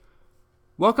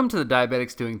Welcome to the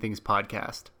Diabetics Doing Things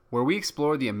podcast, where we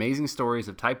explore the amazing stories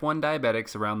of type 1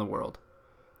 diabetics around the world.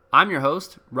 I'm your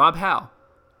host, Rob Howe,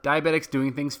 Diabetics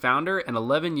Doing Things founder and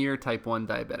 11-year type 1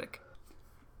 diabetic.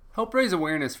 Help raise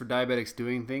awareness for Diabetics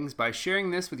Doing Things by sharing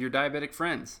this with your diabetic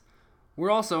friends. We're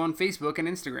also on Facebook and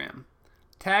Instagram.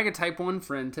 Tag a type 1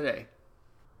 friend today.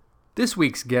 This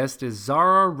week's guest is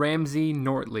Zara Ramsey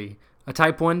Nortley, a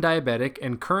type 1 diabetic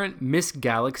and current Miss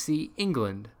Galaxy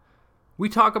England. We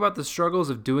talk about the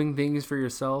struggles of doing things for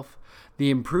yourself,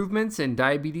 the improvements in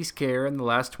diabetes care in the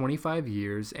last 25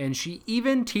 years, and she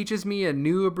even teaches me a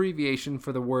new abbreviation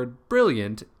for the word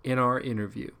brilliant in our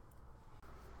interview.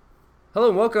 Hello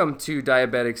and welcome to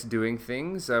Diabetics Doing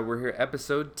Things. We're here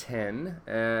episode 10,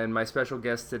 and my special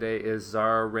guest today is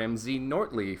Zara Ramsey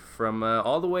Nortley from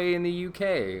all the way in the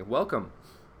UK. Welcome.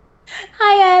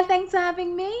 Hiya, thanks for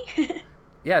having me.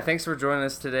 Yeah, thanks for joining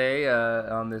us today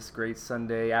on this great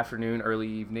Sunday afternoon, early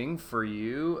evening for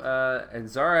you. And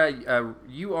Zara,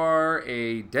 you are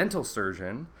a dental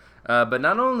surgeon, but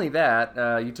not only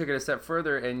that, you took it a step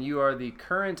further, and you are the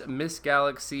current Miss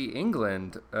Galaxy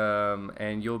England,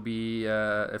 and you'll be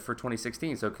for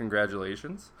 2016. So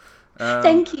congratulations!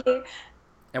 Thank you.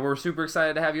 And we're super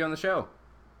excited to have you on the show.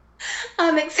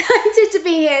 I'm excited to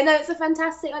be here. No, it's a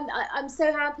fantastic. I'm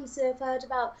so happy to have heard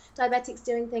about Diabetics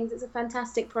Doing Things. It's a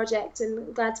fantastic project,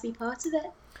 and glad to be part of it.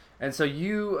 And so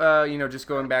you, just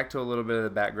going back to a little bit of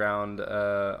the background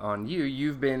on you,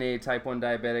 you've been a type 1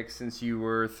 diabetic since you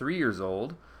were 3 years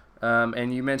old.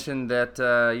 And you mentioned that,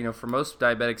 for most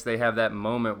diabetics, they have that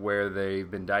moment where they've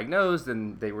been diagnosed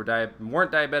and they weren't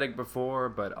diabetic before,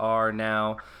 but are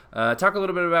now. Talk a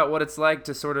little bit about what it's like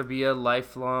to sort of be a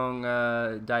lifelong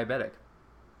diabetic.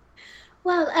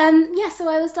 Well, so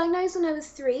I was diagnosed when I was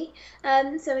 3.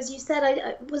 So as you said,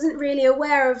 I wasn't really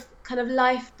aware of kind of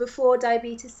life before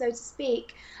diabetes, so to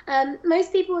speak.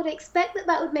 Most people would expect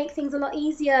that would make things a lot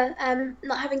easier,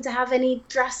 not having to have any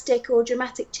drastic or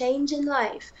dramatic change in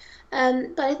life.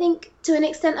 But I think to an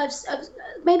extent I've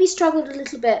maybe struggled a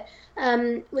little bit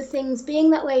with things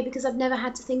being that way because I've never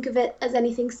had to think of it as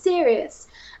anything serious.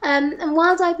 And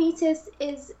while diabetes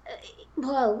is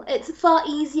it's far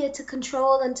easier to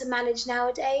control and to manage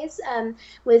nowadays,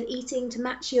 with eating to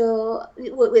match or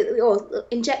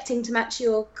injecting to match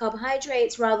your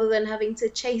carbohydrates rather than having to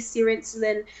chase your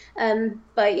insulin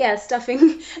by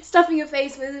stuffing your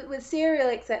face with cereal,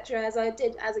 etc., as I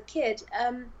did as a kid.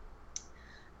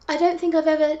 I don't think I've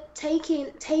ever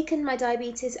taken my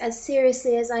diabetes as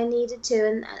seriously as I needed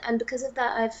to, and because of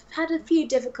that, I've had a few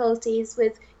difficulties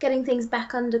with getting things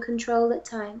back under control at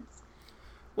times.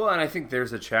 Well, and I think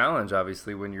there's a challenge,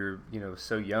 obviously, when you're,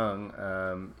 so young.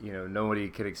 Nobody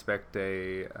could expect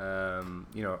a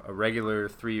regular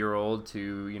 3-year-old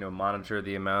to, monitor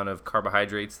the amount of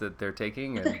carbohydrates that they're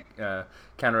taking and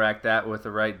counteract that with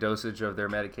the right dosage of their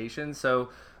medication. So,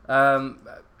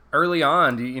 early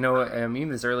on,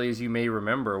 even as early as you may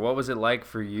remember, what was it like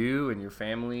for you and your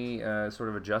family, sort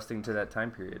of adjusting to that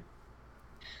time period?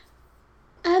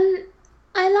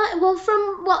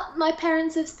 From what my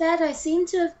parents have said, I seem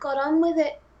to have got on with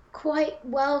it quite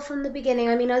well from the beginning.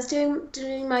 I mean, I was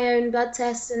doing my own blood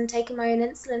tests and taking my own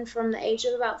insulin from the age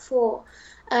of about 4.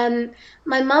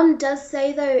 My mum does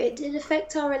say, though, it did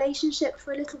affect our relationship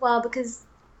for a little while because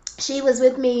she was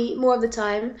with me more of the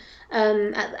time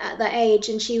at that age,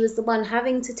 and she was the one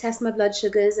having to test my blood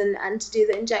sugars and to do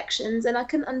the injections, and I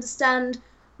couldn't understand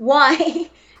why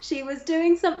she was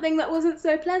doing something that wasn't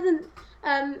so pleasant.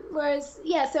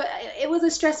 It was a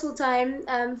stressful time,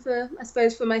 I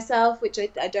suppose, for myself, which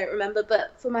I don't remember,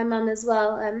 but for my mum as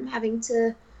well, having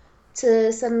to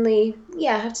suddenly,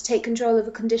 have to take control of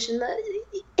a condition that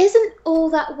isn't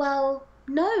all that well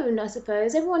known, I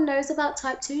suppose. Everyone knows about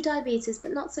type 2 diabetes,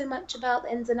 but not so much about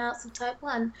the ins and outs of type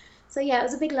 1. So, it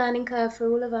was a big learning curve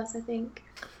for all of us, I think.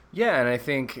 Yeah, and I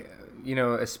think,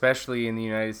 especially in the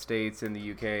United States and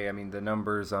the UK, I mean, the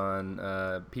numbers on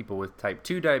people with type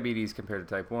 2 diabetes compared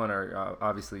to type 1 are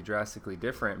obviously drastically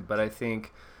different. But I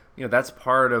think, that's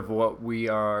part of what we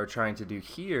are trying to do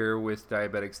here with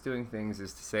Diabetics Doing Things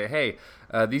is to say, hey,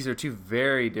 these are two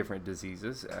very different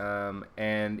diseases.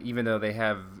 And even though they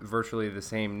have virtually the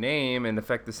same name and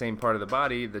affect the same part of the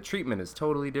body, the treatment is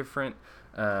totally different.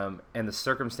 And the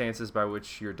circumstances by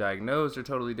which you're diagnosed are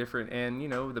totally different, and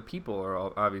the people are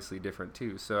all obviously different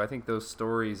too. So I think those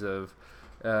stories of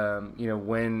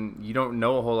when you don't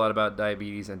know a whole lot about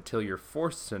diabetes until you're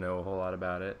forced to know a whole lot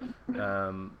about it,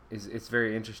 it's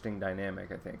very interesting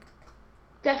dynamic, I think.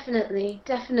 Definitely,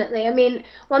 definitely. I mean,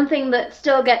 one thing that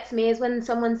still gets me is when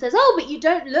someone says, "Oh, but you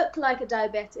don't look like a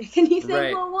diabetic," and you think,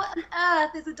 Right. "Well, what on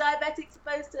earth is a diabetic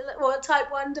supposed to look, or a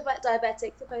type one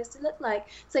diabetic supposed to look like?"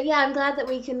 So yeah, I'm glad that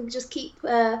we can just keep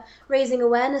raising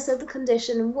awareness of the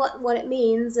condition and what it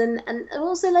means, and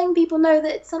also letting people know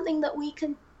that it's something that we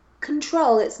can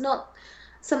control. It's not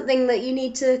something that you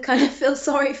need to kind of feel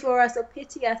sorry for us or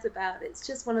pity us about. It's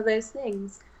just one of those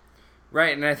things.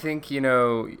 Right, and I think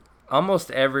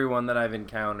almost everyone that I've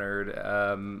encountered,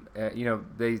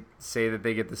 they say that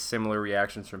they get the similar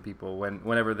reactions from people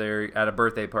whenever they're at a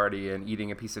birthday party and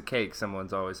eating a piece of cake.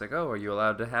 Someone's always like, "Oh, are you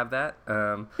allowed to have that?"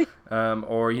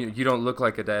 Or you don't look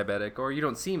like a diabetic, or you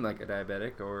don't seem like a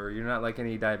diabetic, or you're not like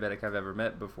any diabetic I've ever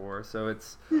met before. So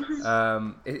it's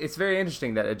very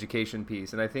interesting, that education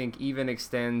piece, and I think even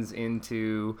extends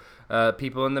into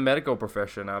people in the medical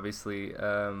profession. Obviously,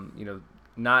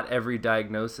 not every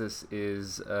diagnosis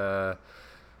is like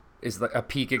a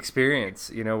peak experience,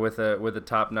 with a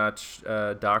top notch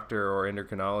doctor or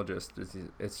endocrinologist.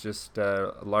 It's just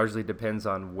largely depends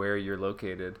on where you're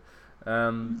located.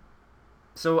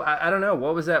 So I don't know,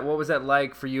 what was that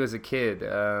like for you as a kid?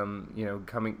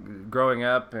 Growing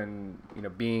up,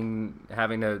 and being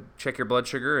having to check your blood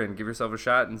sugar and give yourself a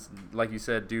shot, and like you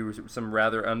said, do some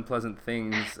rather unpleasant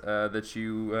things that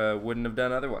you wouldn't have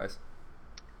done otherwise.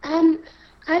 Um,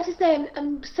 I have to say,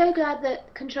 I'm so glad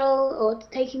that control or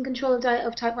taking control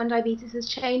of type 1 diabetes has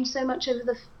changed so much over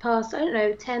the past, I don't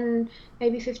know, 10,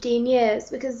 maybe 15 years,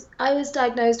 because I was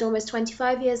diagnosed almost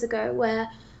 25 years ago, where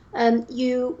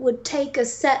you would take a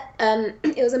set,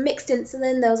 it was a mixed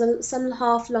insulin, there was some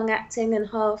half long acting and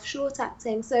half short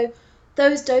acting. So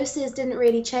those doses didn't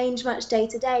really change much day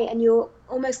to day, and you're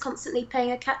almost constantly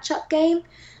playing a catch up game.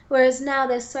 Whereas now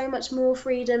there's so much more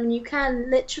freedom, and you can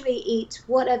literally eat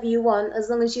whatever you want as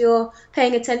long as you're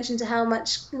paying attention to how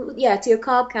much, yeah, to your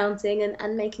carb counting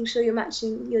and making sure you're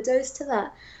matching your dose to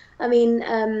that. I mean,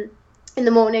 in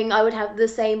the morning, I would have the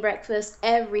same breakfast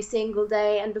every single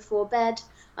day, and before bed,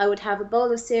 I would have a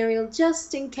bowl of cereal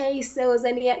just in case there was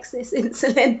any excess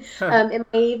insulin in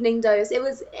my evening dose. It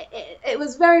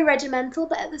was very regimental,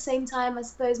 but at the same time, I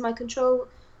suppose my control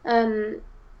um,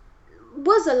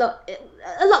 was a lot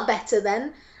better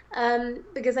then,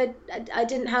 because I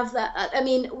didn't have that. I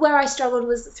mean, where I struggled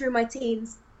was through my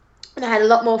teens, and I had a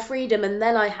lot more freedom, and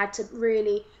then I had to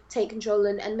really take control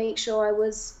and make sure I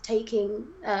was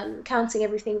counting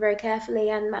everything very carefully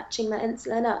and matching that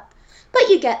insulin up. But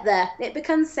you get there; it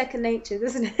becomes second nature,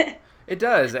 doesn't it? It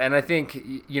does, and I think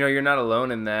you're not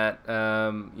alone in that.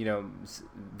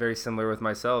 Very similar with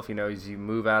myself. As you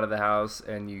move out of the house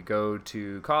and you go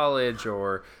to college,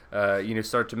 or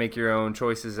start to make your own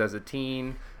choices as a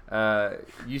teen,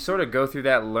 you sort of go through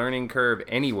that learning curve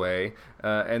anyway,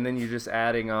 and then you're just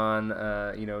adding on,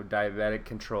 diabetic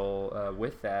control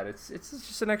with that. It's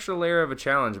just an extra layer of a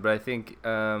challenge, but I think.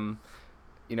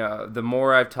 The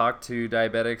more I've talked to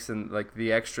diabetics, and like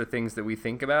the extra things that we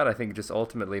think about, I think it just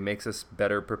ultimately makes us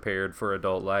better prepared for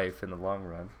adult life in the long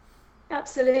run.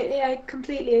 Absolutely, I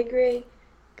completely agree.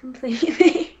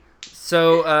 Completely.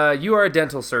 So you are a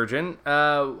dental surgeon.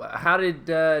 How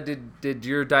did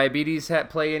your diabetes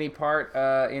play any part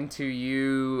into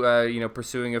you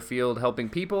pursuing a field helping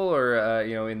people, or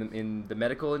in the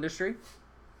medical industry?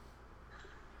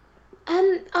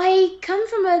 I come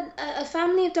from a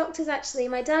family of doctors actually.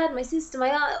 My dad, my sister, my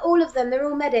aunt, all of them, they're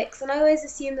all medics, and I always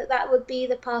assumed that that would be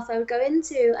the path I would go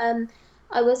into.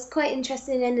 I was quite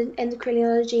interested in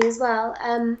endocrinology as well.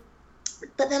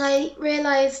 But then I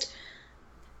realized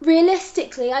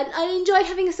realistically, I enjoy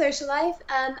having a social life,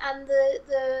 and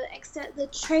the extent the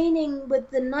training with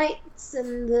the nights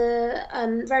and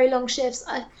the very long shifts.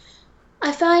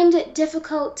 I find it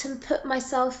difficult to put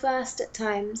myself first at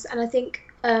times, and I think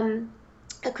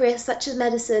a career such as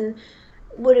medicine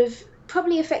would have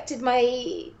probably affected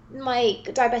my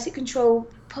diabetic control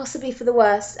possibly for the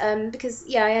worst, because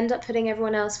yeah, I end up putting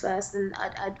everyone else first, and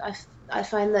I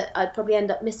find that I'd probably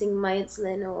end up missing my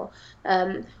insulin,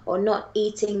 or not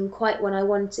eating quite when I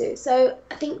want to. So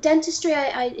I think dentistry,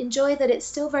 I enjoy that it's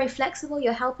still very flexible.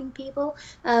 You're helping people,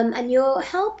 and your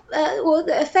help, or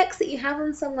the effects that you have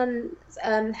on someone's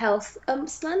health,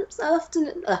 slumps are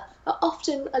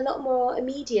often a lot more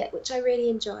immediate, which I really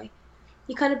enjoy.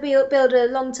 You kind of build a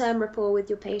long-term rapport with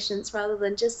your patients rather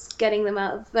than just getting them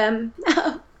out of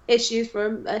out of issues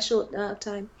for a short amount of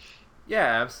time.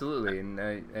 Yeah, absolutely,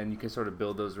 and you can sort of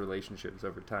build those relationships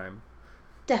over time.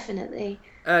 Definitely.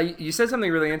 You said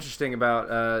something really interesting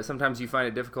about sometimes you find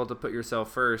it difficult to put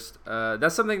yourself first.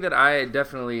 That's something that I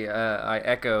definitely I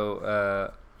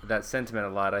echo that sentiment a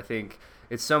lot. I think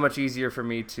it's so much easier for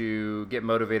me to get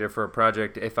motivated for a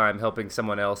project if I'm helping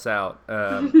someone else out.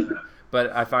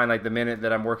 But I find like the minute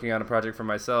that I'm working on a project for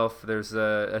myself, there's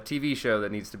a TV show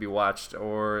that needs to be watched,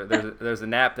 or there's a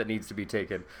nap that needs to be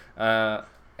taken.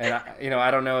 And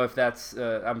I don't know if that's.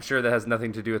 I'm sure that has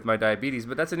nothing to do with my diabetes,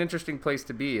 but that's an interesting place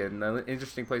to be and an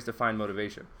interesting place to find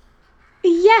motivation.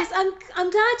 Yes, I'm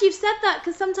glad you've said that,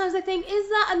 because sometimes I think, is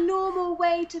that a normal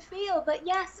way to feel? But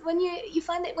yes, when you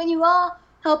find that when you are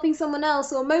helping someone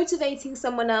else or motivating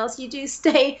someone else, you do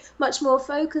stay much more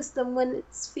focused than when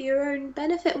it's for your own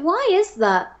benefit. Why is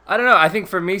that? I don't know. I think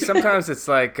for me, sometimes it's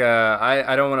like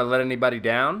I don't want to let anybody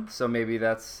down. So maybe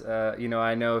that's,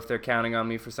 I know if they're counting on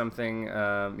me for something,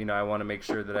 I want to make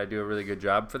sure that I do a really good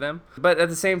job for them. But at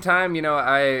the same time,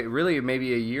 I really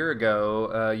maybe a year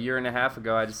and a half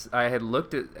ago, I had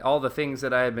looked at all the things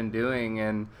that I had been doing,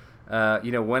 and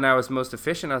when I was most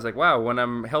efficient, I was like, wow, when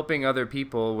I'm helping other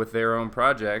people with their own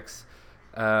projects,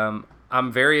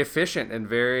 I'm very efficient and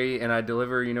I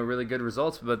deliver, really good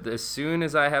results. But as soon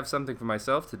as I have something for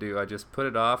myself to do, I just put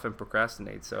it off and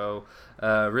procrastinate. So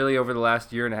really over the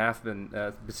last year and a half, been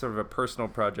sort of a personal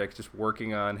project, just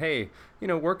working on, hey,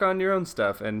 work on your own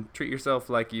stuff and treat yourself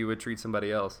like you would treat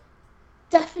somebody else.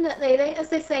 Definitely. As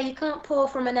they say, you can't pour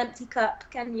from an empty cup,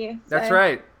 can you? That's So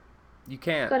right. You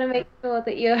can't. got to make sure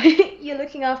that you're you're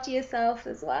looking after yourself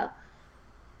as well.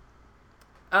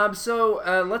 So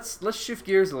let's shift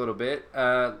gears a little bit.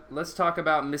 Let's talk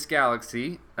about Miss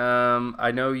Galaxy.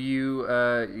 I know you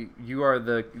are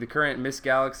the current Miss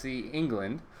Galaxy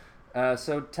England.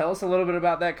 So tell us a little bit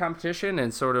about that competition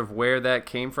and sort of where that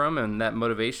came from and that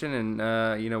motivation, and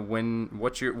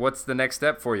what's the next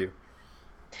step for you?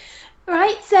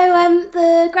 Right, so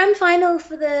the grand final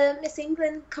for the Miss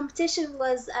England competition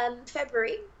was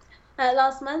February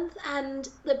last month, and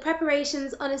the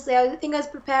preparations, honestly, I think I was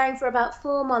preparing for about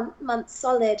 4 months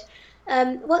solid.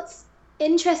 What's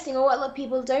interesting, or what a lot of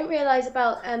people don't realize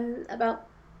about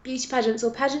beauty pageants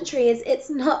or pageantry, is it's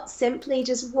not simply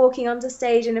just walking onto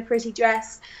stage in a pretty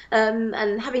dress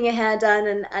and having your hair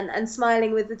done and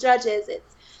smiling with the judges.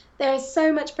 There is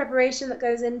so much preparation that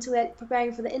goes into it,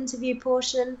 preparing for the interview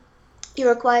portion.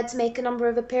 You're required to make a number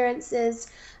of appearances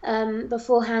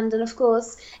beforehand, and of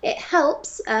course it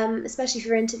helps, especially for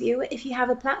your interview, if you have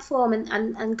a platform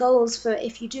and goals for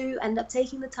if you do end up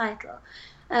taking the title.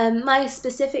 My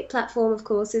specific platform, of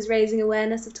course, is raising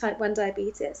awareness of type 1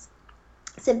 diabetes,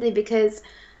 simply because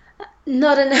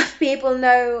not enough people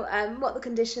know what the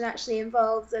condition actually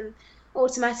involves, and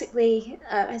automatically,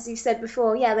 as you said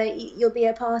before, yeah, you'll be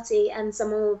at a party and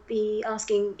someone will be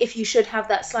asking if you should have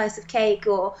that slice of cake,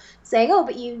 or saying, oh,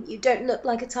 but you don't look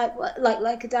like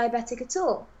like a diabetic at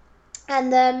all.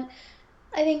 And I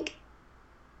think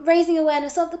raising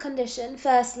awareness of the condition,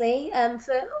 firstly,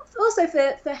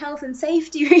 for health and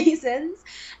safety reasons,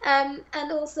 and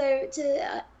also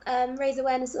to raise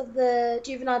awareness of the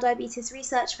Juvenile Diabetes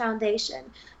Research Foundation,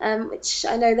 which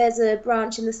I know there's a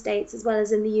branch in the States as well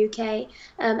as in the UK,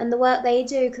 and the work they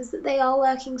do, because they are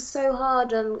working so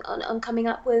hard on coming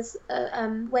up with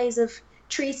ways of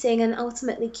treating and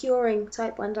ultimately curing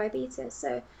type 1 diabetes.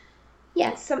 So,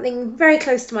 yeah, it's something very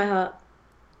close to my heart.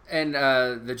 And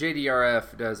the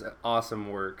JDRF does awesome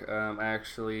work. I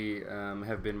actually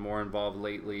have been more involved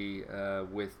lately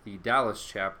with the Dallas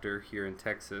chapter here in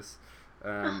Texas,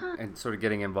 and sort of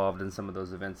getting involved in some of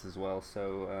those events as well.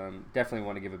 So definitely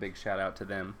want to give a big shout out to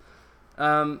them.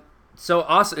 So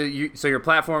awesome. So your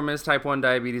platform is Type 1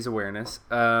 Diabetes Awareness.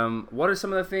 What are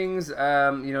some of the things,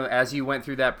 as you went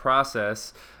through that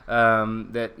process,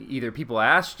 that either people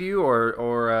asked you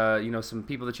or some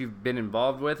people that you've been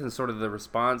involved with, and sort of the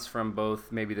response from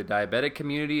both maybe the diabetic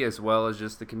community as well as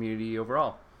just the community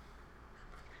overall?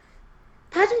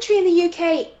 Pageantry in the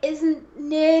UK isn't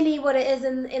nearly what it is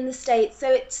in the States, so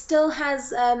it still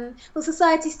has,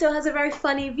 society still has a very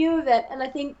funny view of it, and I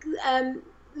think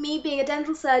me being a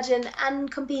dental surgeon and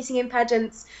competing in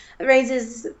pageants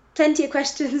raises plenty of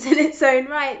questions in its own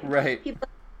right. Right. People,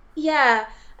 yeah,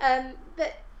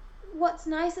 but what's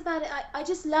nice about it, I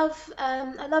just love,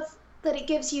 I love that it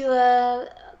gives you a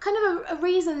kind of a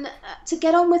reason to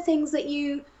get on with things that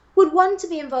you would want to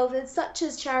be involved in, such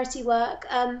as charity work.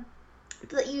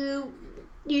 That you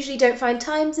usually don't find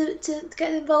time to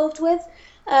get involved with.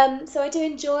 So I do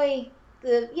enjoy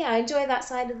I enjoy that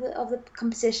side of the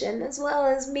competition, as well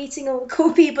as meeting all the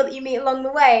cool people that you meet along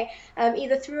the way,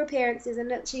 either through appearances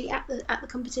and actually at the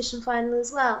competition final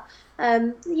as well.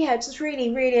 Just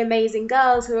really, really amazing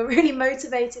girls who are really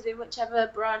motivated in whichever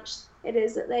branch it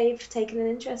is that they've taken an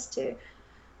interest to.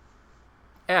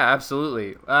 Yeah,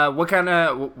 absolutely. What kind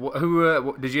of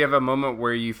who did you have a moment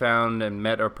where you found and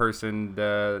met a person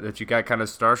that you got kind of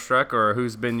starstruck, or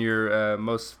who's been your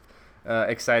most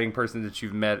exciting person that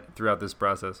you've met throughout this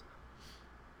process?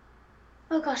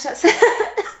 Oh gosh, that's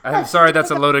I'm that's a sorry,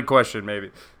 that's a difficult. loaded question,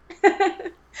 maybe.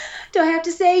 Do I have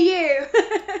to say you?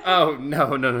 Oh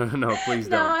no, no, no, no, no! Please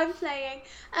No, don't. I'm playing.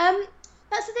 Um,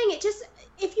 that's the thing. It just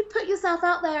if you put yourself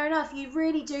out there enough, you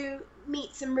really do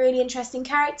meet some really interesting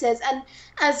characters. And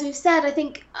as we've said, I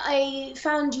think I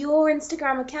found your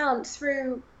Instagram account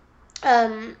through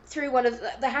one of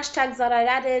the hashtags that I'd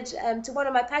added to one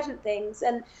of my pageant things,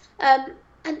 um,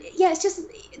 and yeah, it's just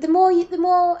the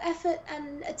more effort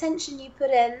and attention you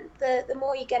put in, the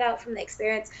more you get out from the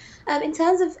experience. In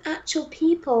terms of actual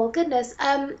people, goodness,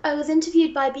 I was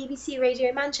interviewed by BBC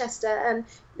Radio Manchester, and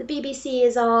the BBC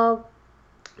is our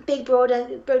big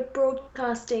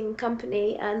broadcasting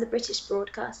company and the British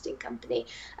Broadcasting Company,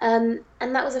 and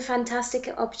that was a fantastic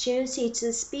opportunity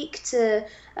to speak to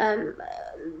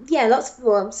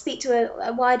speak to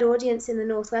a wide audience in the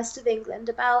northwest of England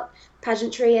about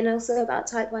pageantry and also about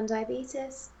type 1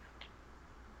 diabetes.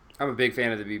 I'm a big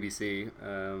fan of the BBC,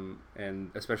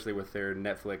 and especially with their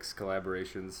Netflix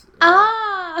collaborations.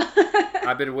 Ah.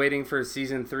 I've been waiting for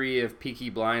season 3 of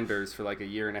Peaky Blinders for like a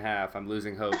year and a half. I'm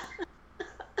losing hope.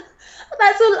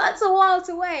 That's a while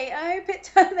to wait. I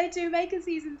hope they do make a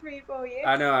season 3 for you.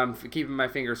 I know I'm keeping my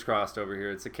fingers crossed over here.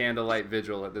 It's a candlelight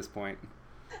vigil at this point.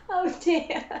 Oh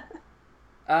dear.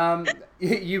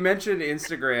 You mentioned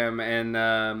Instagram and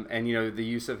the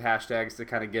use of hashtags to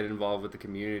kind of get involved with the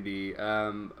community.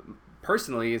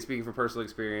 Personally, and speaking from personal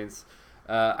experience,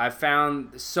 I've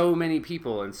found so many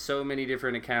people and so many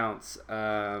different accounts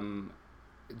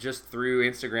just through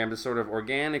Instagram to sort of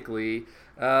organically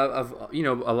of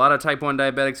a lot of type 1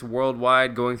 diabetics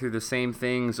worldwide going through the same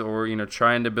things, or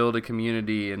trying to build a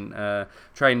community and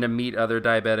trying to meet other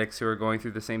diabetics who are going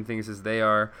through the same things as they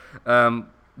are.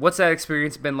 What's that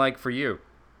experience been like for you?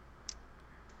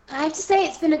 I have to say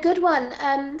it's been a good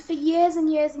one. For years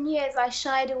and years and years, I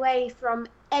shied away from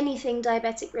anything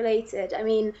diabetic related. I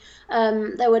mean,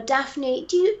 there were Daphne.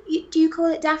 Do you call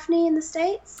it Daphne in the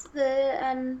States?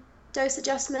 The dose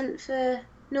adjustment for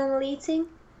normal eating?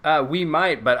 We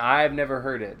might, but I've never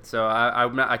heard it, so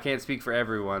I can't speak for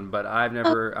everyone. But Oh, I've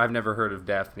never heard of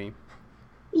Daphne.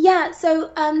 yeah.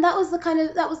 So that was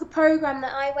the program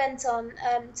that I went on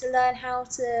to learn how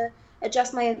to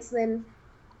adjust my insulin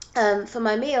for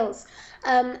my meals.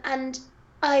 And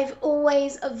I've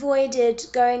always avoided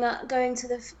going to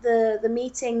the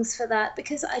meetings for that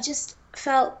because I just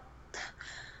felt,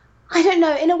 I don't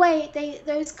know, in a way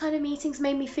those kind of meetings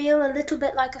made me feel a little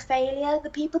bit like a failure. The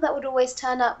people that would always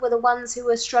turn up were the ones who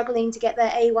were struggling to get their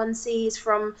A1Cs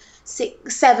from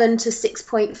 7 to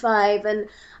 6.5, and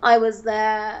I was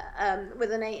there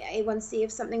with an A1C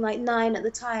of something like 9 at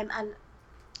the time, and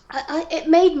it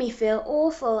made me feel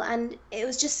awful and it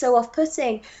was just so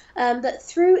off-putting. But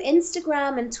through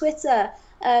Instagram and Twitter,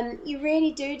 you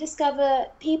really do discover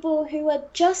people who are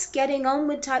just getting on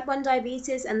with type 1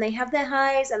 diabetes, and they have their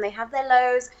highs and they have their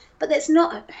lows, but that's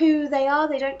not who they are.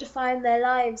 They don't define their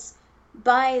lives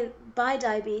by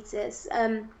diabetes.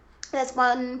 There's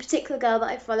one particular girl that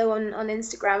I follow on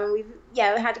Instagram, and we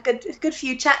had a good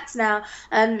few chats now.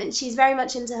 And she's very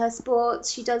much into her sports.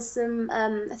 She does some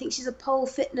I think she's a pole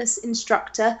fitness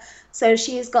instructor, so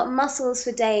she's got muscles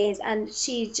for days, and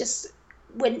she just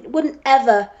wouldn't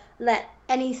ever let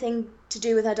anything to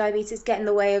do with her diabetes get in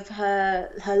the way of her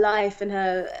life and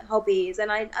her hobbies. And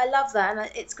I love that,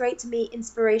 and it's great to meet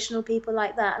inspirational people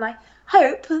like that, and I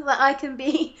hope that I can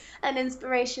be an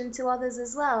inspiration to others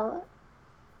as well.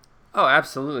 Oh,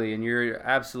 absolutely, and you're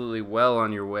absolutely well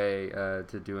on your way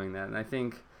to doing that. And I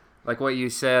think, like what you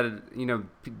said,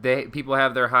 people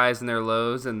have their highs and their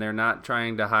lows, and they're not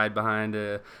trying to hide behind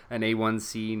an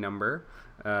A1C number.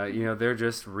 They're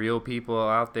just real people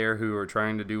out there who are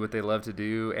trying to do what they love to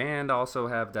do, and also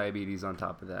have diabetes on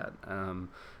top of that.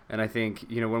 And I think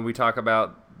when we talk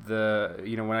about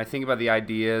when I think about the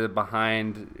idea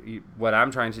behind what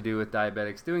I'm trying to do with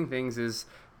diabetics doing things is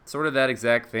sort of that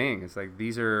exact thing. It's like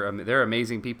there are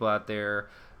amazing people out there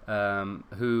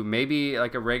who maybe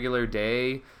like a regular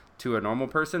day to a normal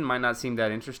person might not seem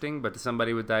that interesting, but to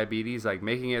somebody with diabetes, like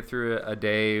making it through a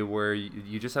day where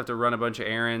you just have to run a bunch of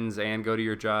errands and go to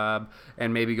your job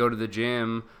and maybe go to the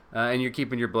gym, and you're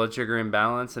keeping your blood sugar in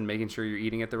balance and making sure you're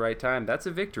eating at the right time. That's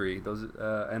a victory.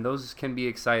 Those can be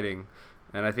exciting.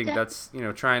 And I think that's,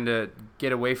 trying to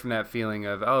get away from that feeling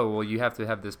of, oh, well, you have to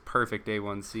have this perfect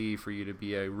A1C for you to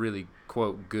be a really,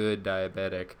 quote, good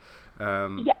diabetic.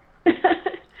 Yeah.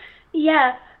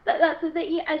 Yeah. That's the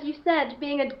thing. As you said,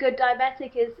 being a good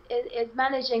diabetic is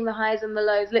managing the highs and the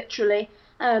lows, literally,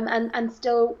 and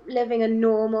still living a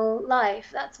normal life.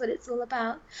 That's what it's all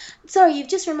about. Sorry, you've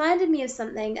just reminded me of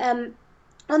something.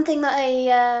 One thing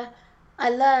that I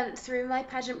learned through my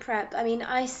pageant prep. I mean,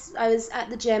 I was at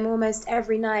the gym almost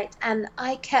every night, and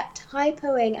I kept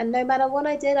hypoing. And no matter what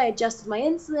I did, I adjusted my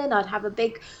insulin. I'd have a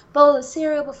big bowl of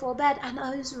cereal before bed, and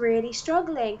I was really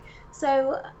struggling.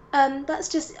 So that's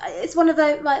just it's one of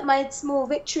my small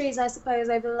victories, I suppose,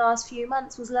 over the last few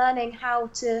months was learning how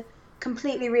to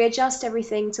completely readjust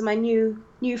everything to my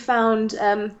newfound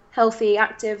healthy,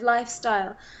 active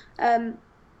lifestyle. Um,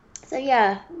 so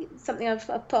yeah, something I've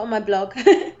put on my blog,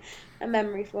 a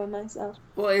memory for myself.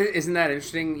 Well, isn't that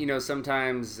interesting?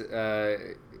 Sometimes,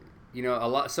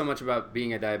 so much about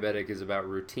being a diabetic is about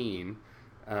routine.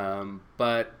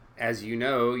 But as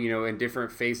in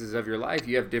different phases of your life,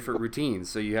 you have different routines.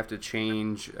 So you have to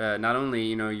change not only,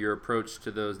 your approach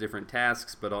to those different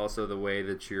tasks, but also the way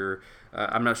that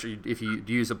I'm not sure if you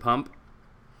do you use a pump.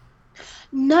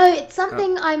 No, it's Oh,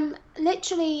 something I'm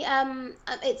literally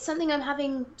it's something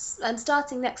I'm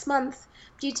starting next month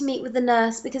due to meet with the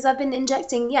nurse because I've been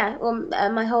injecting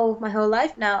my whole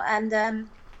life now, and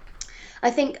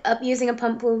I think using a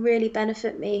pump will really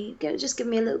benefit me. Just give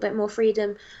me a little bit more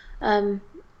freedom. Um,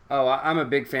 I'm a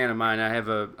big fan of mine. I have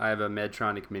a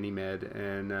Medtronic Mini Med,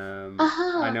 and I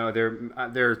aha, know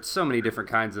there are so many different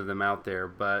kinds of them out there,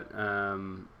 but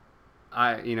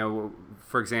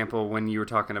for example, when you were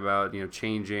talking about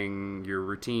changing your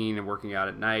routine and working out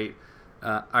at night,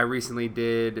 I recently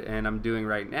did, and I'm doing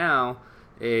right now,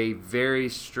 a very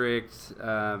strict,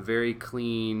 very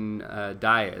clean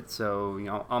diet.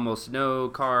 So almost no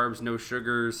carbs, no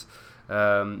sugars,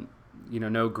 um,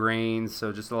 no grains.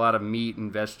 So just a lot of meat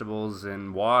and vegetables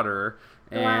and water.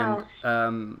 And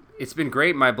wow. it's been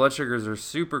great. My blood sugars are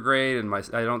super great, and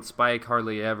I don't spike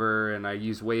hardly ever, and I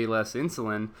use way less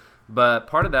insulin. But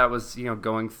part of that was,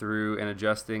 going through and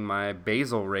adjusting my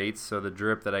basal rates, so the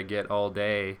drip that I get all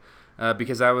day,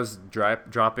 because I was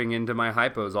dropping into my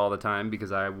hypos all the time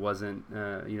because I wasn't,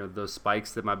 those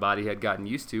spikes that my body had gotten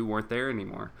used to weren't there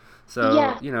anymore. So,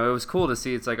 Yeah, it was cool to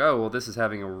see. It's like, oh, well, this is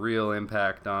having a real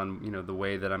impact on, the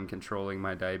way that I'm controlling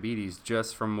my diabetes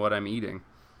just from what I'm eating.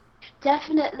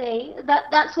 definitely.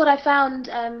 That's what I found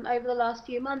over the last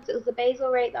few months. It was the basal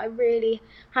rate that I really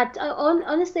had.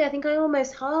 Honestly, I think I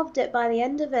almost halved it by the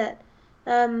end of it.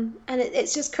 And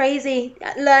it's just crazy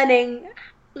learning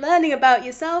about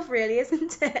yourself, really,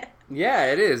 isn't it?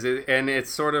 Yeah, it is, and it's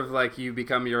sort of like you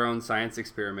become your own science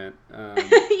experiment, and,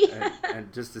 Yeah,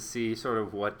 and just to see sort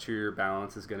of what your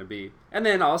balance is going to be, and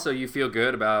then also you feel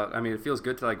good about. I mean, it feels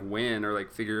good to like win or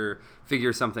like figure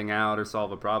something out or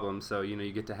solve a problem. So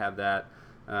you get to have that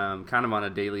kind of on a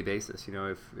daily basis.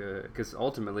 If because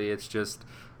ultimately it's just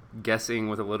guessing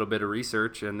with a little bit of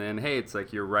research, and then hey, it's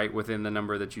like you're right within the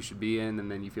number that you should be in,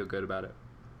 and then you feel good about it.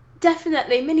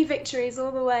 definitely. Mini victories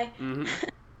all the way. Mm-hmm.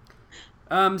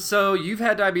 So you've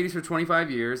had diabetes for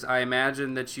 25 years. I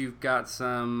imagine that you've got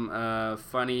some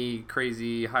funny,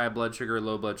 crazy high blood sugar,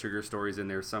 low blood sugar stories in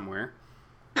there somewhere.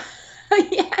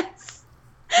 Yes.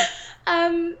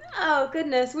 Oh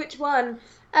goodness, which one?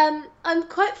 I'm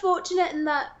quite fortunate in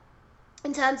that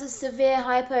in terms of severe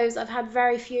hypos, I've had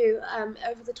very few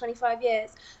over the 25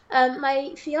 years.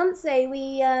 My fiance,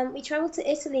 we traveled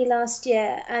to Italy last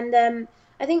year, and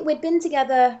I think we'd been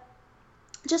together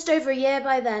just over a year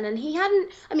by then, and he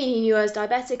hadn't. I mean, he knew I was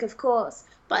diabetic, of course,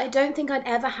 but I don't think I'd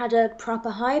ever had a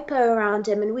proper hypo around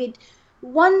him. And we'd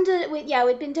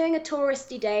been doing a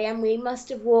touristy day, and we must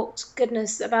have walked,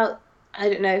 goodness, about I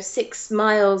don't know 6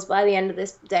 miles by the end of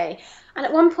this day. And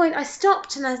at one point, I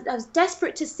stopped, and I was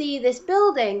desperate to see this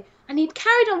building, and he'd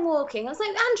carried on walking. I was like,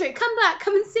 Andrew, come back,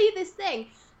 come and see this thing.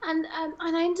 And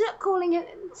I ended up calling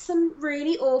it some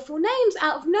really awful names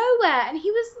out of nowhere. And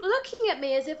he was looking at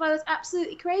me as if I was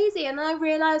absolutely crazy. And I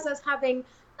realized I was having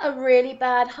a really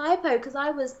bad hypo because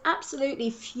I was absolutely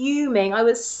fuming. I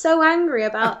was so angry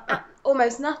about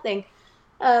almost nothing.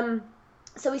 Um,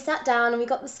 so we sat down and we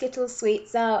got the Skittles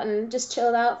sweets out and just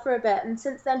chilled out for a bit. And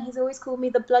since then, he's always called me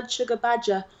the blood sugar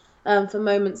badger for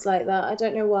moments like that. I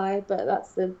don't know why, but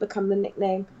become the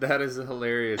nickname. That is a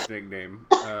hilarious nickname.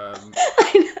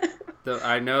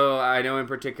 I know. I know in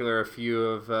particular a few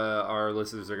of our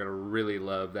listeners are going to really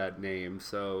love that name,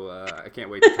 so I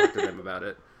can't wait to talk to them about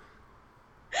it.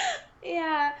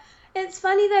 Yeah, it's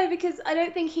funny though because I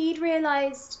don't think he'd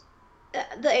realized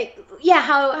yeah,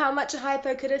 how much a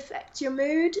hypo could affect your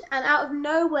mood, and out of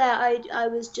nowhere, I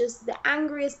was just the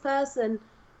angriest person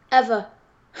ever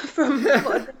from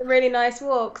what had been a really nice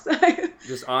walk. So,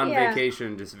 Just on yeah,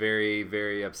 vacation, just very,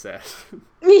 very upset.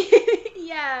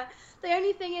 Yeah. The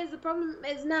only thing is, the problem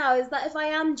is now is that if I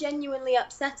am genuinely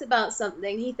upset about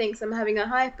something, he thinks I'm having a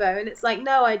hypo, and it's like,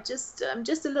 no, I'm just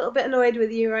a little bit annoyed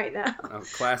with you right now. A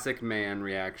classic man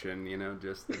reaction,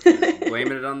 just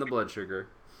blaming it on the blood sugar.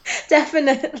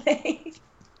 Definitely.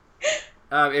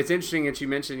 It's interesting that you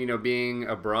mentioned, being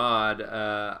abroad.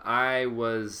 I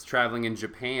was traveling in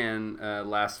Japan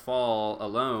last fall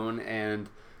alone, and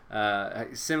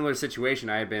similar situation.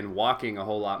 I had been walking a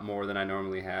whole lot more than I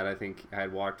normally had. I think I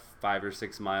had walked 5 or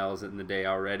 6 miles in the day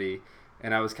already,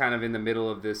 and I was kind of in the middle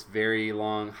of this very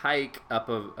long hike up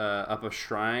a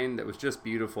shrine that was just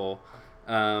beautiful.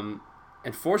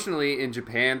 And fortunately, in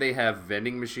Japan, they have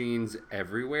vending machines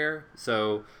everywhere.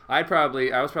 So I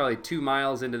was probably 2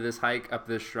 miles into this hike up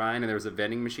this shrine, and there was a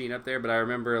vending machine up there. But I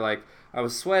remember I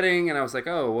was sweating, and I was like,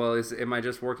 "Oh, well, am I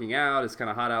just working out? It's kind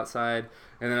of hot outside."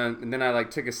 And then I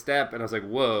took a step, and I was like,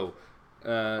 "Whoa!"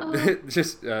 Oh. You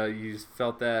just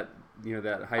felt that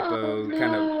that Oh hypo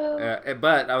kind no. of.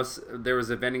 But there was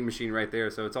a vending machine right there,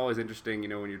 so it's always interesting,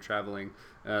 when you're traveling,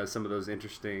 some of those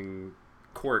interesting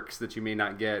quirks that you may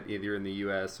not get either in the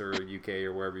U.S. or UK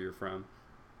or wherever you're from.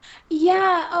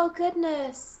 Yeah, oh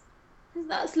goodness.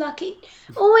 That's lucky.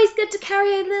 Always good to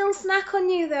carry a little snack on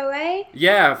you though, eh?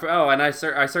 Yeah. And I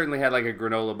certainly had like a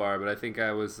granola bar, but I think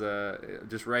I was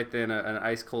just right then an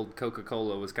ice cold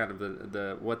Coca-Cola was kind of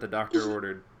the what the doctor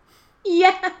ordered.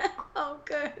 Yeah. Oh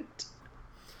good.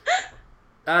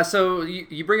 So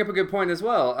you bring up a good point as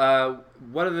well.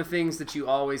 What are the things that you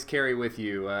always carry with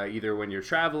you, either when you're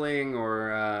traveling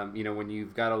or when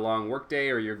you've got a long work day,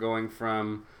 or you're going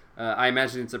from? I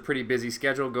imagine it's a pretty busy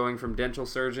schedule going from dental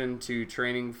surgeon to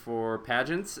training for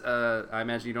pageants. I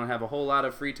imagine you don't have a whole lot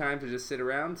of free time to just sit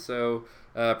around, so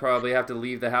probably have to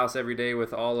leave the house every day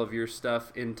with all of your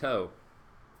stuff in tow.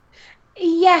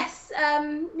 Yes,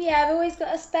 yeah, I've always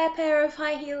got a spare pair of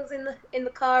high heels in the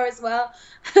car as well.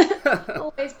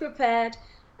 Always prepared.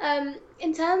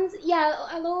 In terms, yeah,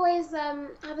 I'll always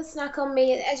have a snack on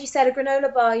me. As you said, a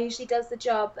granola bar usually does the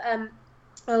job.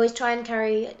 I always try and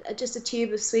carry just a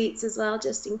tube of sweets as well,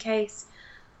 just in case.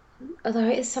 Although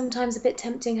it is sometimes a bit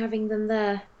tempting having them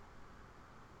there.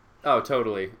 Oh,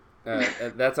 totally.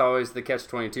 That's always the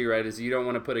catch-22, right? Is you don't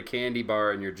want to put a candy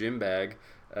bar in your gym bag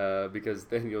because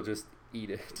then you'll just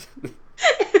eat it.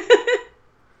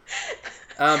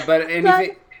 But But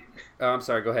anything. Oh, I'm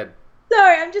sorry. Go ahead.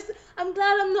 sorry, I'm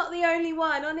glad I'm not the only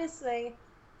one, honestly.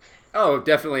 Oh,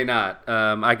 definitely not.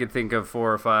 I could think of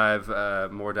 4 or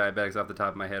 5 more diabetics off the top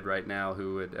of my head right now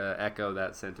who would echo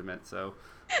that sentiment. So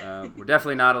we're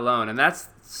definitely not alone, and that's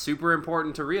super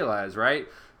important to realize, right?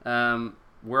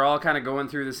 We're all kind of going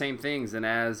through the same things, and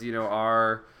as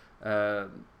our uh,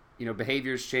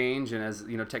 behaviors change, and as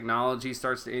technology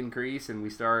starts to increase, and we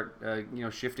start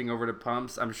shifting over to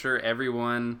pumps, I'm sure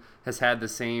everyone has had the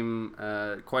same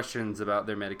questions about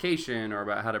their medication, or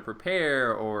about how to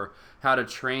prepare, or how to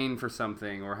train for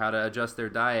something, or how to adjust their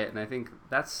diet. And I think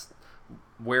that's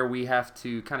where we have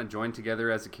to kind of join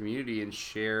together as a community and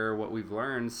share what we've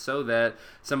learned, so that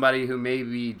somebody who may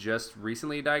be just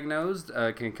recently diagnosed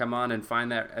can come on and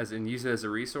find that and use it as a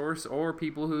resource, or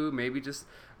people who maybe just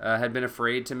had been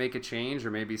afraid to make a change,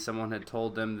 or maybe someone had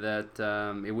told them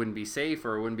that it wouldn't be safe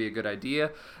or it wouldn't be a good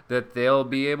idea, that they'll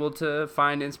be able to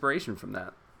find inspiration from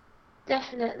that.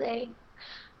 Definitely.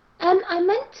 I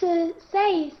meant to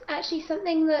say actually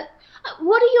something that.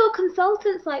 What are your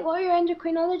consultants like? What are your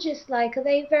endocrinologists like? Are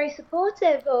they very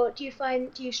supportive, or do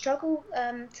you struggle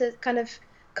to kind of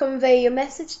convey your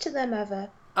message to them ever?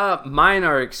 Mine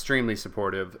are extremely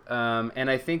supportive,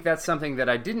 and I think that's something that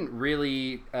I didn't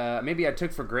really, maybe I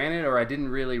took for granted, or I didn't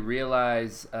really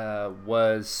realize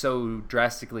was so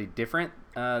drastically different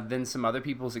than some other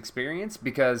people's experience.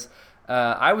 Because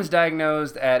I was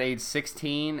diagnosed at age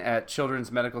 16 at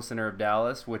Children's Medical Center of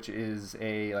Dallas, which is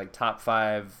a top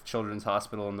 5 children's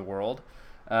hospital in the world,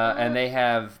 and Oh, they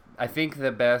have, I think,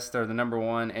 the best, or the number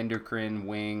one endocrine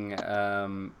wing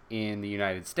in the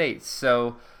United States.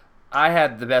 So I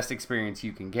had the best experience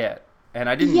you can get, and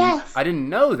I yes. didn't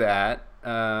know that.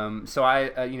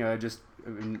 So just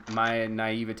in my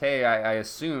naivete, I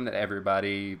assumed that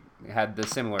everybody had the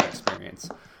similar experience.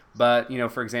 But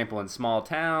for example, in small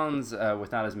towns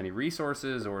with not as many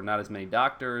resources, or not as many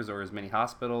doctors, or as many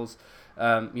hospitals,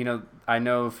 I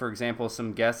know, for example,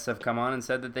 some guests have come on and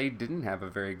said that they didn't have a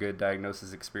very good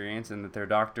diagnosis experience, and that their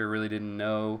doctor really didn't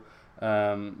know,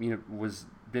 was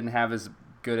didn't have as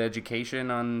good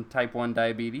education on type 1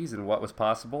 diabetes and what was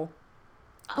possible.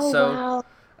 Oh So,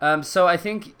 wow. so I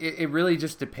think it really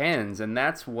just depends, and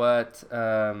that's what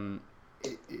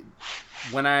it, it,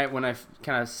 when I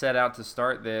kind of set out to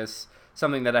start this.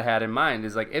 something that I had in mind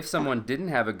is like if someone didn't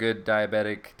have a good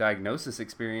diabetic diagnosis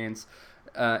experience,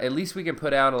 at least we can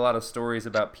put out a lot of stories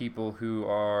about people who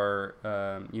are,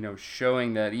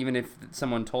 showing that even if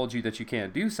someone told you that you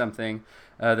can't do something,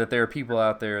 that there are people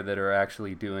out there that are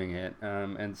actually doing it.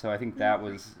 And so I think that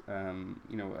was,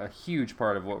 a huge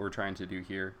part of what we're trying to do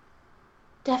here.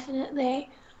 Definitely.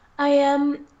 I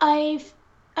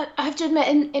have to admit,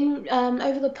 in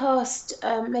over the past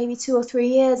maybe 2 or 3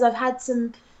 years,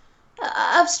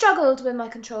 I've struggled with my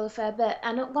control a fair bit,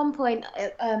 and at one point,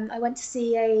 I went to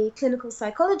see a clinical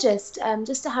psychologist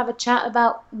just to have a chat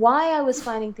about why I was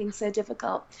finding things so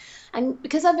difficult. And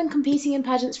because I've been competing in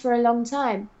pageants for a long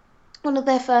time, one of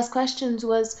their first questions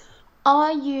was,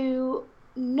 "Are you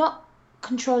not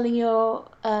controlling your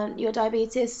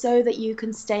diabetes so that you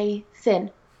can stay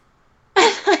thin?"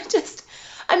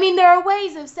 I mean, there are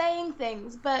ways of saying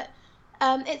things, but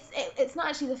it's not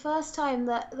actually the first time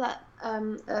that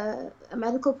a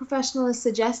medical professional has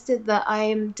suggested that I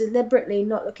am deliberately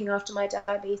not looking after my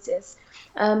diabetes.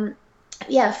 Um,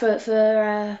 yeah,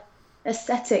 for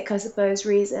aesthetic, I suppose,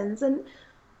 reasons, and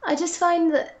I just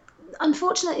find that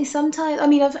unfortunately sometimes, I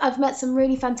mean, I've met some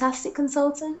really fantastic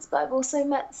consultants, but I've also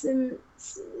met some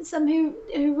who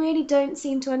really don't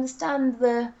seem to understand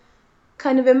the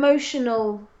kind of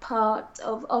emotional part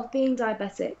of being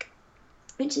diabetic,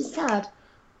 which is sad.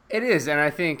 It is, and I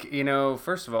think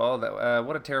first of all, that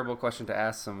what a terrible question to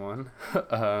ask someone,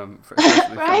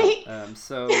 especially from. Right?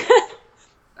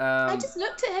 I Um, just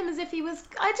looked at him as if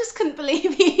I just couldn't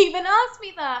believe he even asked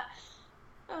me that.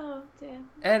 Oh dear.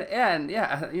 and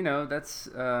yeah, that's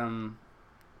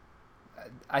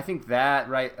I think that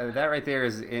right there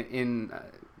is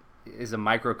is a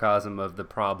microcosm of the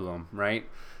problem, right?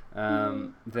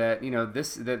 Mm, That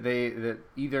that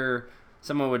either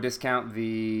someone would discount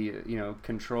the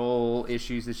control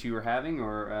issues that you were having,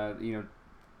 or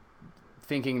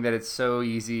thinking that it's so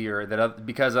easy, or that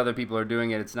because other people are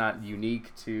doing it, it's not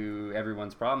unique to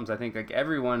everyone's problems. I think like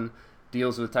everyone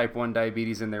deals with type 1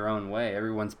 diabetes in their own way.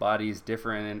 Everyone's body is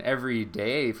different, and every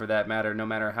day for that matter, no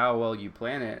matter how well you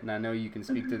plan it. And I know you can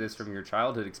speak to mhm. this from your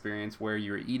childhood experience where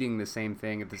you're eating the same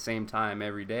thing at the same time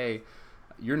every day.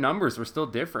 Your numbers were still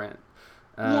different,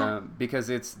 Yeah, because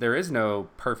there is no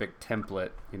perfect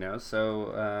template,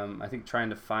 so I think trying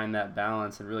to find that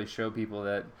balance and really show people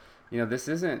that this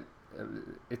isn't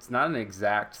it's not an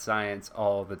exact science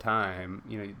all the time,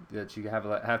 that you have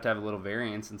to have a little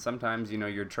variance, and sometimes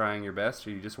you're trying your best,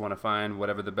 or you just want to find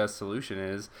whatever the best solution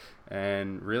is,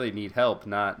 and really need help,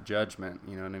 not judgment.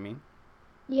 You know what I mean?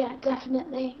 yeah,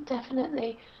 definitely,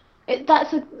 definitely.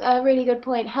 That's a really good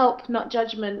point. Help, not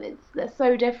judgment. They're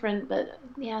so different, but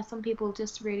yeah, some people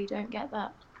just really don't get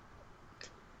that.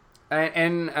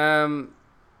 And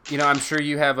I'm sure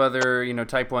you have other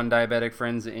type 1 diabetic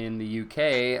friends in the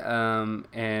UK,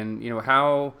 and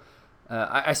how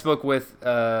I spoke with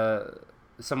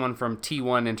someone from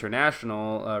T1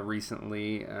 International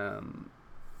recently,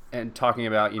 and talking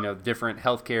about different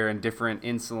healthcare and different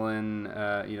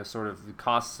insulin, sort of the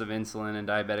costs of insulin and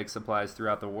diabetic supplies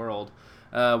throughout the world.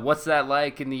 What's that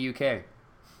like in the UK?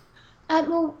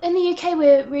 Well, in the UK,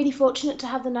 we're really fortunate to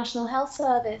have the National Health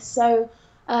Service. So,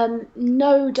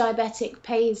 no diabetic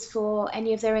pays for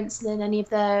any of their insulin, any of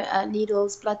their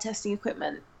needles, blood testing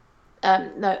equipment.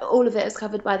 No, all of it is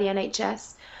covered by the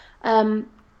NHS.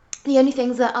 Um, the only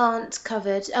things that aren't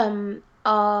covered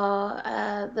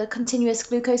are the continuous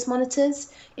glucose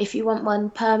monitors. If you want one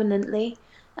permanently,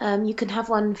 you can have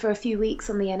one for a few weeks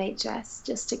on the NHS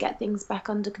just to get things back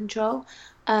under control.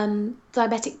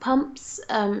 Diabetic pumps,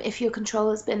 if your control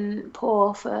has been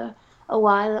poor for a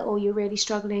while or you're really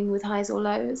struggling with highs or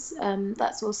lows,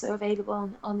 that's also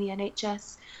available on the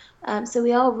NHS. So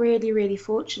we are really, really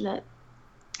fortunate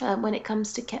when it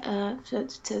comes to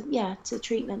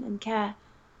treatment and care.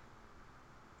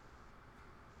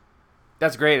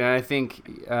 That's great, and I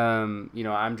think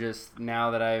I'm just,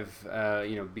 now that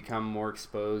I've become more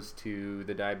exposed to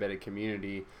the diabetic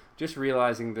community, just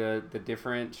realizing the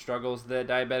different struggles that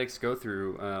diabetics go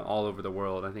through all over the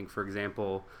world. I think, for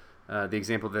example, the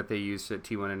example that they used at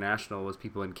T1 International was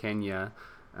people in Kenya,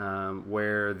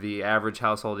 where the average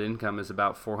household income is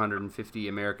about 450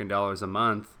 American dollars a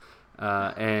month,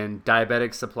 and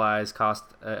diabetic supplies cost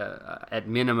at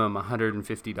minimum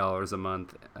 $150 a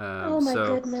month. Oh my So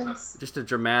goodness. just a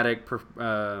dramatic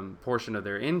portion of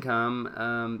their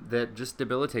income that just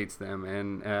debilitates them,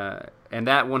 and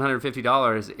that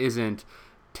 $150 isn't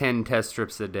 10 test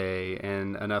strips a day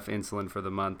and enough insulin for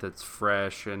the month that's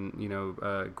fresh and,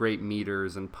 great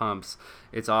meters and pumps.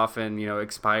 It's often,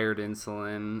 expired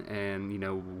insulin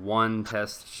and, one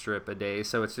test strip a day.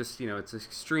 So it's just, it's an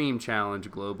extreme challenge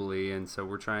globally. And so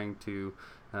we're trying to,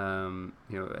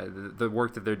 the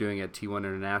work that they're doing at T1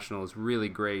 International is really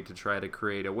great to try to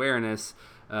create awareness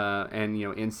and,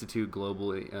 institute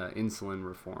global insulin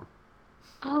reform.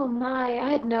 Oh my, I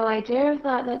had no idea of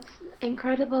that. That's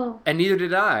incredible. And neither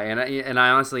did I. And I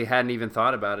honestly hadn't even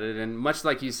thought about it. And much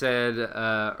like you said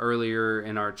earlier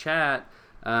in our chat,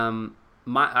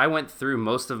 I went through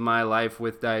most of my life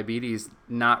with diabetes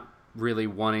not really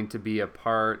wanting to be a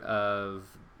part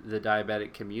of the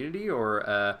diabetic community,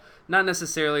 or not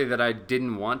necessarily that I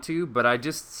didn't want to, but I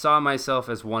just saw myself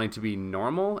as wanting to be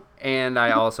normal. And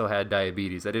I also had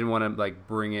diabetes. I didn't want to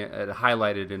bring it,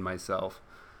 highlight it in myself.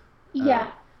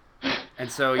 Yeah. And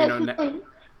so,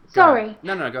 Sorry.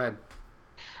 No, go ahead.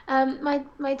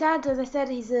 My dad, as I said,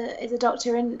 is a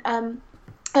doctor, and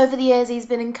over the years he's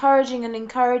been encouraging me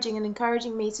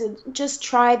to just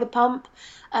try the pump.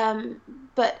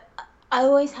 But I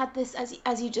always had this,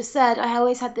 as you just said, I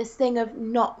always had this thing of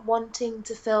not wanting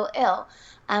to feel ill,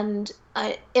 and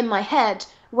in my head,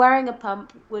 wearing a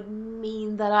pump would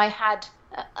mean that I had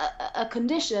a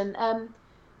condition.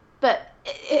 But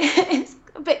it's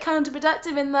a bit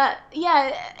counterproductive in that,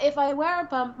 if I wear a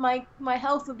pump, my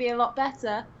health would be a lot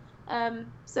better.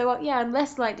 So I'm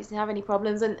less likely to have any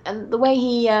problems. And the way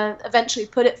he eventually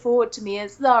put it forward to me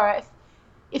is, Laura,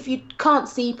 if you can't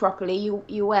see properly,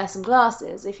 you wear some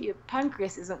glasses. If your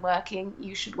pancreas isn't working,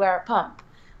 you should wear a pump.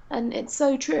 And it's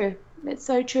so true. It's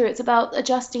so true. It's about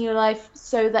adjusting your life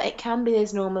so that it can be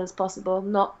as normal as possible,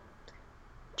 not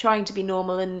trying to be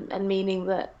normal and meaning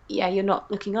that you're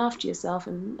not looking after yourself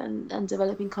and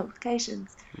developing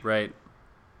complications. Right.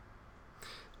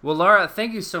 Well, Laura,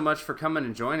 thank you so much for coming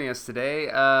and joining us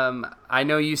today. I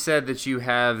know you said that you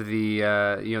have the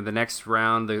the next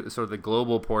round, the sort of the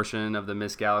global portion of the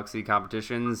Miss Galaxy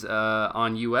competitions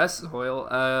on U.S.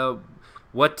 soil.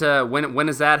 When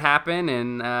does that happen,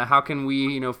 and how can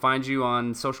we find you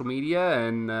on social media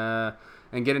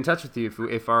and get in touch with you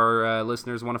if our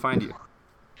listeners want to find you?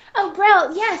 Oh,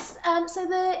 Brill, yes. So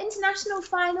the international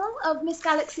final of Miss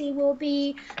Galaxy will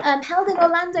be held in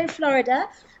Orlando, Florida,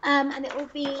 and it will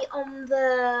be on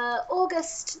the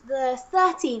August the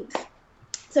 13th.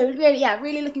 So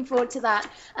really looking forward to that.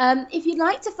 If you'd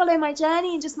like to follow my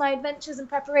journey and just my adventures and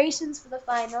preparations for the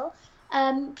final,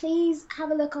 please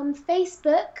have a look on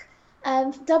Facebook,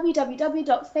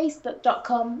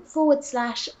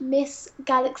 www.facebook.com/Miss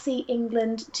Galaxy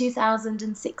England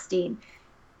 2016.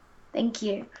 Thank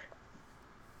you.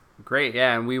 Great,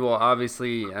 yeah, and we will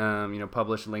obviously,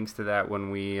 publish links to that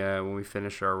when we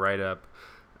finish our write-up.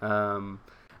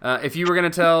 If you were going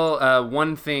to tell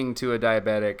one thing to a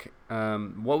diabetic,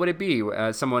 what would it be?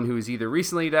 Someone who is either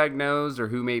recently diagnosed or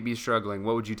who may be struggling,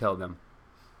 what would you tell them?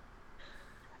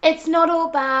 It's not all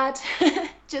bad.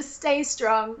 Just stay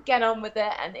strong, get on with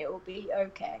it, and it will be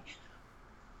okay.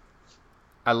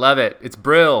 I love it. It's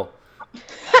Brill.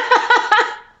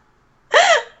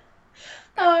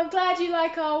 Oh, I'm glad you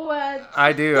like our words.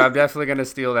 I do. I'm definitely going to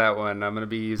steal that one. I'm going to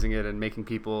be using it and making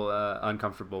people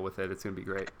uncomfortable with it. It's going to be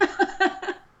great.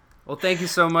 Well, thank you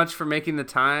so much for making the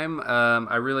time.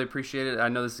 I really appreciate it. I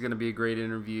know this is going to be a great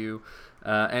interview.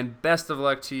 And best of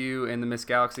luck to you in the Miss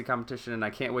Galaxy competition, and I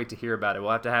can't wait to hear about it.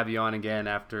 We'll have to have you on again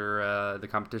after the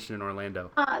competition in Orlando.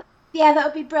 Yeah, that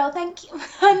would be brilliant. Thank you. Now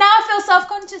I feel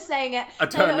self-conscious saying it.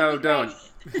 Don't.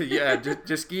 Yeah,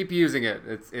 just keep using it.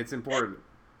 It's important.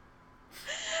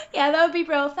 Yeah, that would be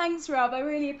brilliant. Thanks, Rob. I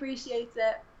really appreciate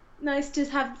it. Nice to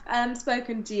have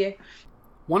spoken to you.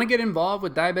 Want to get involved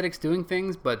with Diabetics Doing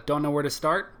Things but don't know where to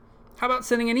start? How about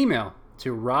sending an email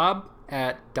to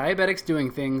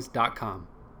rob@diabeticsdoingthings.com.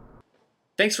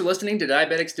 Thanks for listening to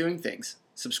Diabetics Doing Things.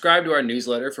 Subscribe to our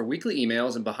newsletter for weekly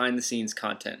emails and behind-the-scenes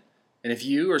content. And if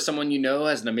you or someone you know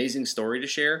has an amazing story to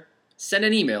share, send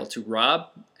an email to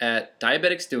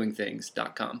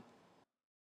rob@diabeticsdoingthings.com.